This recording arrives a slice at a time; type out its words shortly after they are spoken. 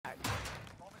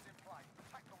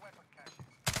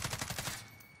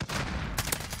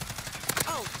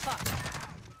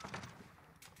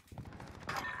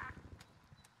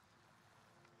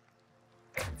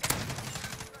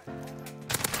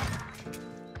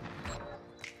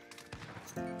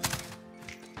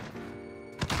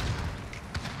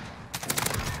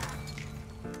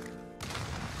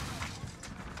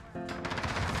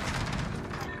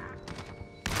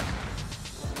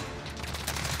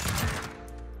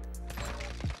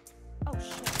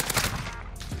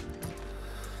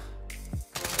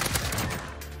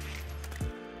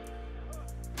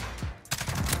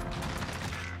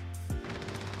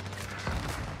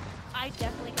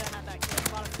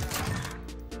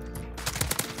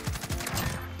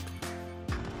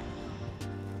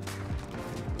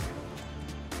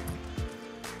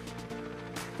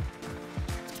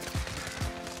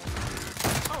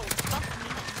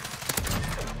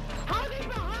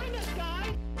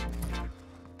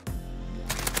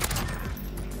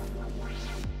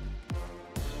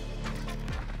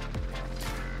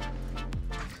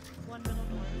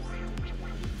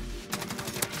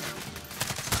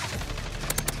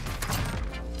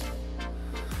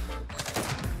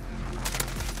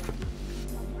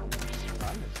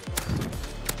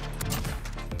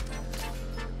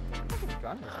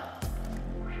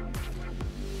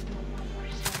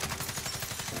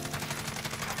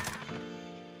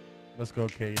Let's go,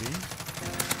 Katie.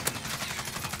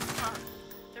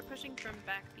 They're pushing from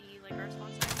back B, like our spawn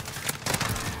side.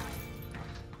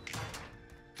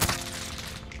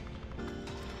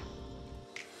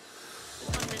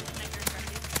 One mid connector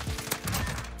friendly.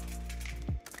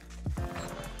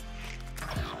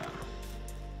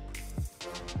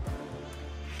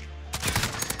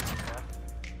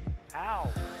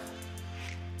 Ow!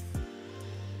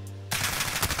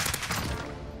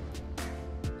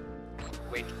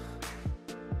 Wait.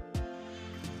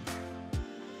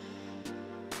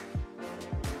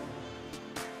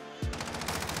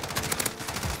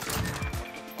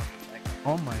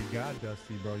 Oh my god,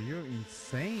 Dusty, bro. You're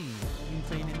insane.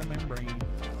 Insane in the membrane.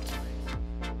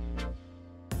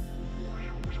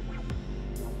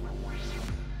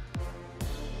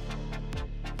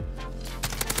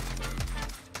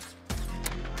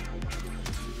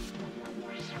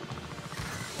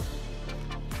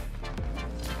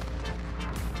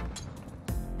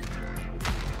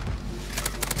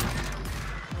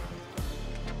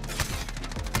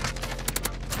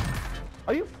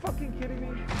 Are you fucking kidding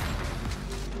me?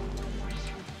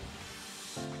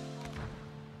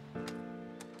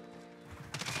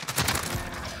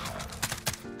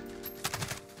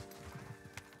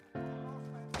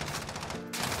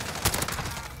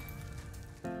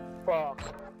 Fuck.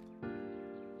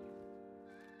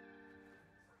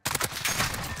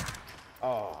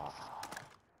 Oh.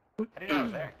 I didn't know I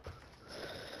was there.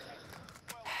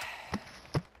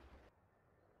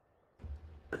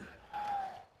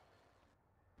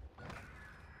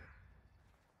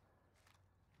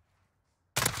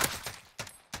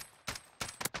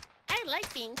 I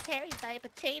like being carried by a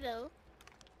potato.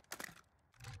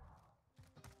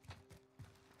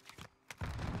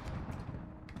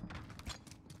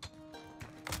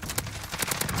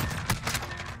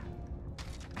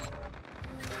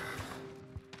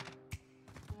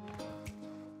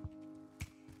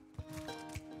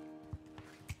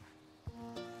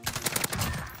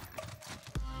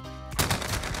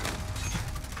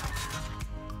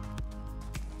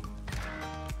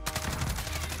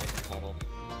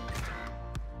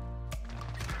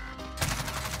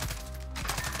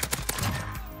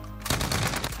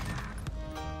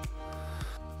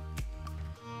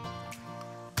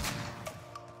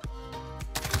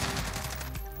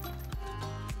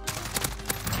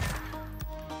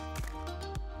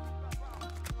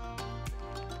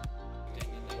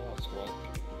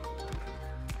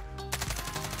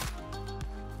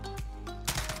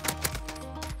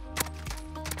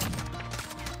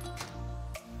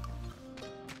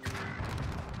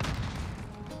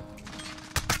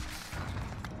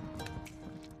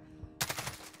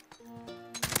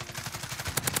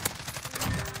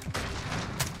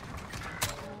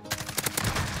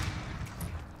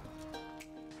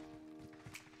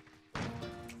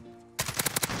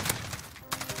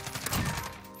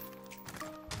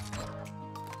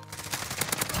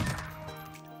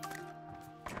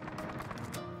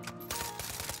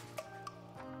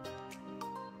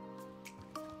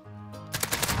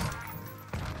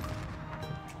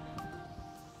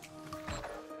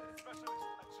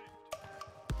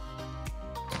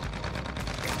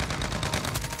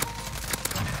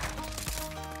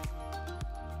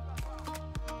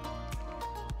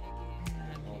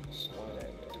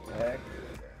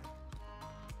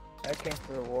 That came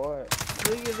for what?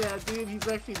 Look at that, dude. He's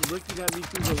actually looking at me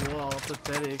through the wall.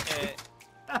 Pathetic.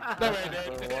 No, I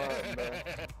didn't.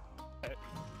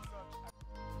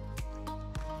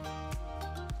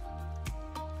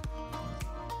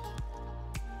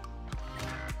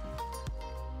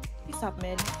 He's top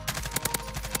mid.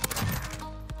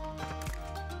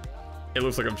 It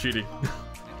looks like I'm cheating.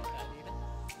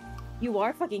 You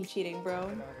are fucking cheating, bro.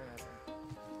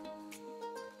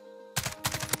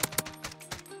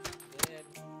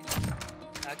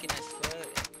 How can I spoil it?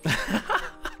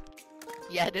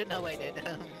 Yeah, I do know I did.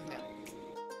 Yeah.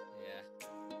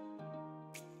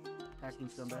 Hacking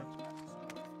scumbag.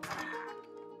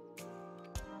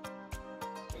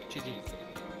 GG.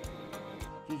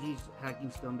 GG's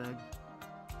hacking scumbag.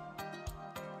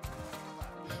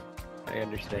 I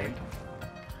understand.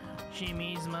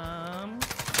 Jimmy's mom.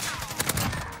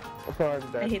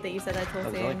 I hate that you said that to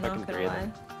us, I'm not gonna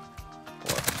lie.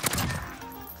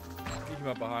 He came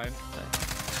up behind.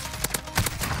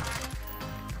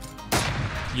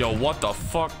 Yo, what the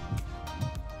fuck?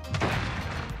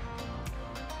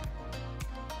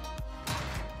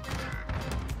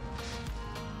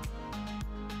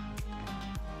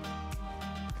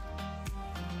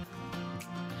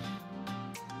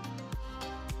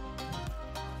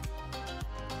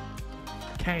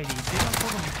 Katie, did I call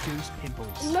them juice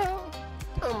pimples? No!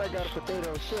 Oh my god, a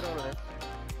potato, shit on it.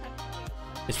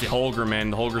 It's the Holger, man.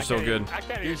 The Holger's so good. I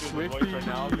can't even do the voice right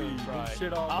now. I'm gonna try.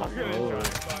 Shit all I'm gonna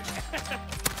try.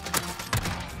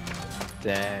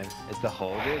 Damn, it's the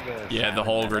Holger. Yeah, the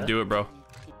Holger. Do it, bro.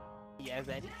 Yeah,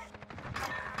 Betty.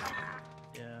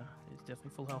 Yeah, it's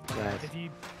definitely full health. Nice. If you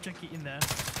check it in there.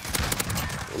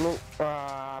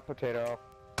 Potato.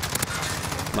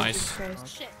 Nice.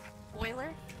 Shit.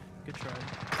 Boiler? Good try.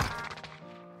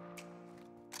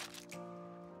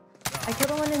 I killed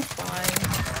the one in spawn.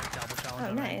 Double challenge.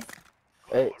 Oh, nice.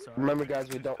 Hey, Sorry. remember guys,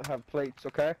 we don't have plates,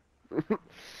 okay?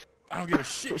 I don't give a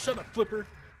shit. Shut up, Flipper.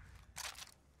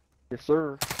 Yes,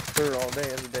 sir. Sir, all day,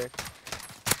 every day.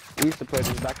 We used to play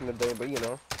this back in the day, but you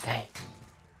know. Dang.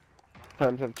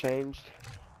 Times have changed.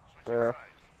 Yeah.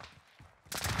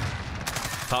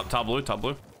 Top blue, top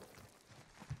blue.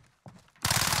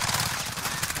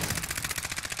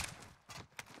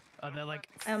 They're like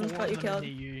I almost got you killed.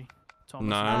 You, Thomas.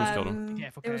 No, I almost killed him. Yeah,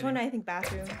 for There was Katie. one, I think,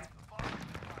 bathroom.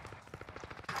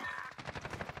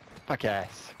 Fuck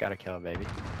yes. Gotta kill him, baby.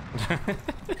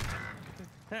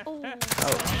 Oh.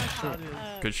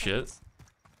 Oh, Good shit.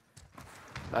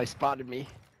 I spotted me.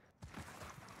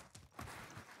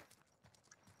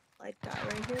 Like that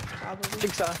right here, probably.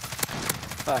 Jigsaw.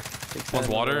 Fuck. Jigsaw. One's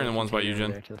water and then one's by Over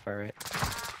Eugen. there to the far right.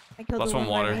 I killed Last the one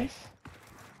by water. me.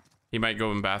 He might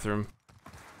go in bathroom.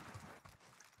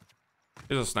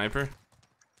 There's a sniper.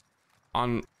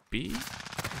 On B?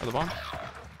 At the bomb?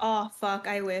 Oh, fuck,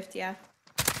 I whiffed, yeah.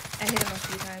 I hit him a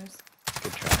few times.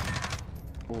 Good try.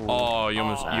 Ooh. Oh, you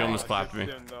almost clapped me.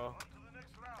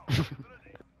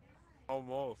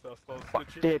 Almost. That's so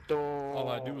stitchy. Potato. All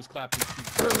I do is clap these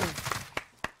people.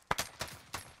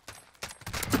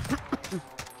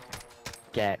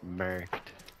 Get murked.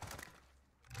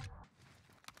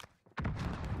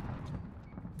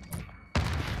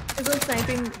 Is one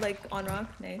sniping, like, on rock?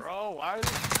 Nice. Bro, why is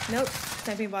it? Nope,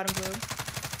 sniping bottom blue.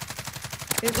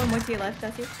 There's one more to your left,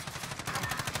 that's you.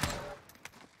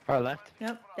 Far left.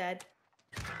 Nope, dead.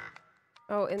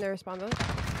 Oh, in their spawn village?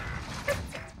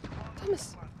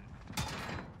 Thomas!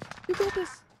 You got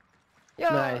this! Yeah!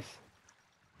 Nice.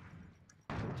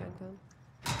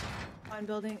 On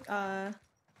building, Yeah,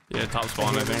 top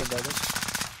spawn, I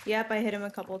think. yep, I hit him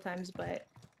a couple times, but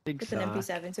Big it's an saw.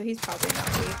 MP7, so he's probably not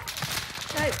weak.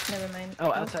 Oh, never mind.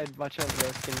 Oh, outside. Watch out,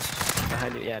 Ruskin.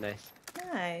 Behind you. Yeah, nice.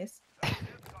 Nice.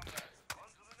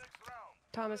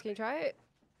 Thomas, can you try it?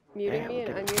 Muting me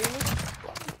and unmuting me?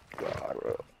 God,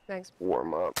 bro. Thanks.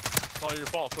 Warm up. It's all your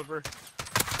fault, Flipper.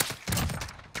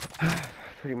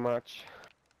 Pretty much.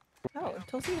 Oh,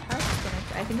 Tulsi house is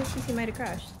connected. I think the CC might have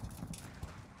crashed.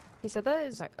 He said that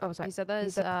is. Oh, sorry. He said that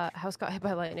his house got hit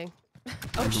by lightning.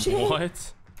 Oh shit!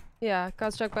 What? Yeah,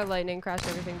 got struck by lightning, crashed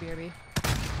everything, BRB.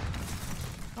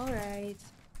 Alright.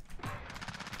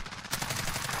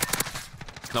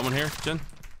 No one here, Jen?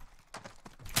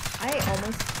 I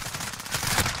almost...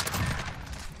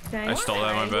 I stole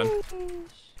that, my bad.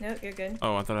 Nope, you're good.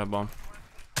 Oh, I thought I had bomb.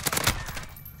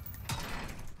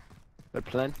 They're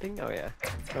planting? Oh, yeah.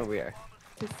 Oh, we are.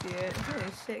 To see it. Holy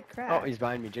shit, crap. Oh, he's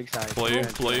behind me. Jigsaw. Play,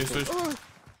 fish. Oh.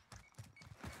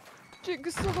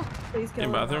 Jigsaw! Please kill In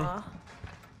him. bathroom? Aw.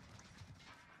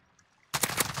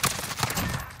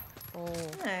 Oh,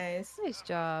 Nice. nice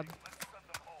job.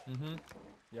 Mm-hmm.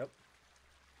 Yep.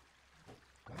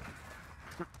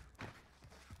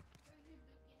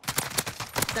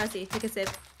 Dusty, take a sip.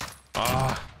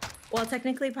 Ah. Well,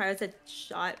 technically Pirates had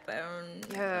shot, but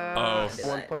Yeah. Oh. do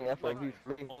One that. point left. Like, he's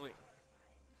He's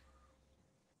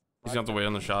gonna have to wait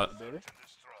on the shot.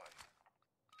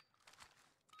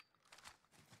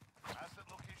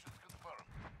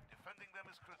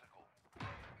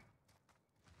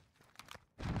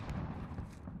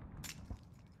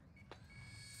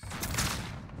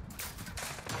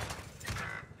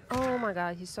 Oh my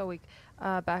god, he's so weak.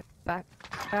 Back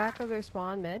of their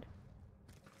spawn mid.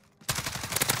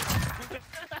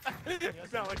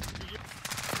 It's not like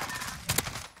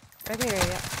Right here,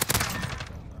 yeah.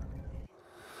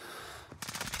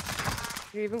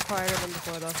 You're even quieter than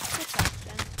before, though.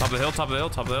 Top of the hill, top of the hill,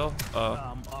 top of the hill.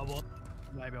 I was,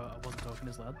 maybe I wasn't talking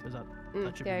as loud. Is that,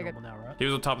 that should yeah, be you're normal now, right? He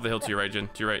was on top of the hill to your right, Jen.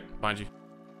 To your right, behind you.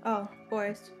 Oh,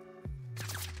 forest.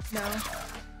 No.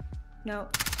 No.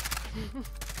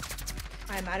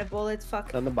 I'm out of bullets,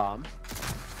 fuck. on the bomb.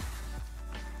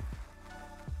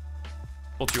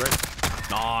 Pull to your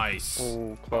right. Nice.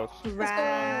 Oh, close.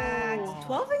 Rats.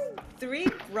 12 and 3,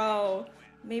 bro.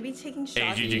 Maybe taking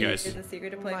shots GG, guys. is the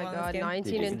secret to Oh playing my well god, in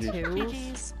this 19 and 2?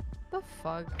 GG's. The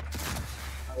fuck?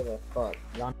 How the fuck?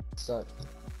 Y'all suck.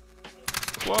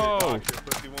 Whoa.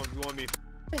 You want me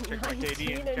to check my KD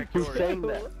 19 and check and yours. Who's saying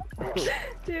that?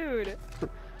 Dude.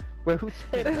 Wait, who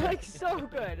said They're that? like so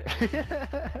good.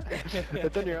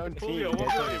 It's on your own team. Julio, you one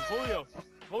guys million. Julio.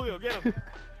 Julio, get him.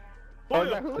 Oh,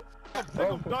 Julio. that who? Sick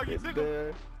him, doggy, sick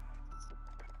him.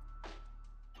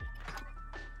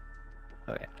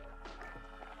 Oh yeah.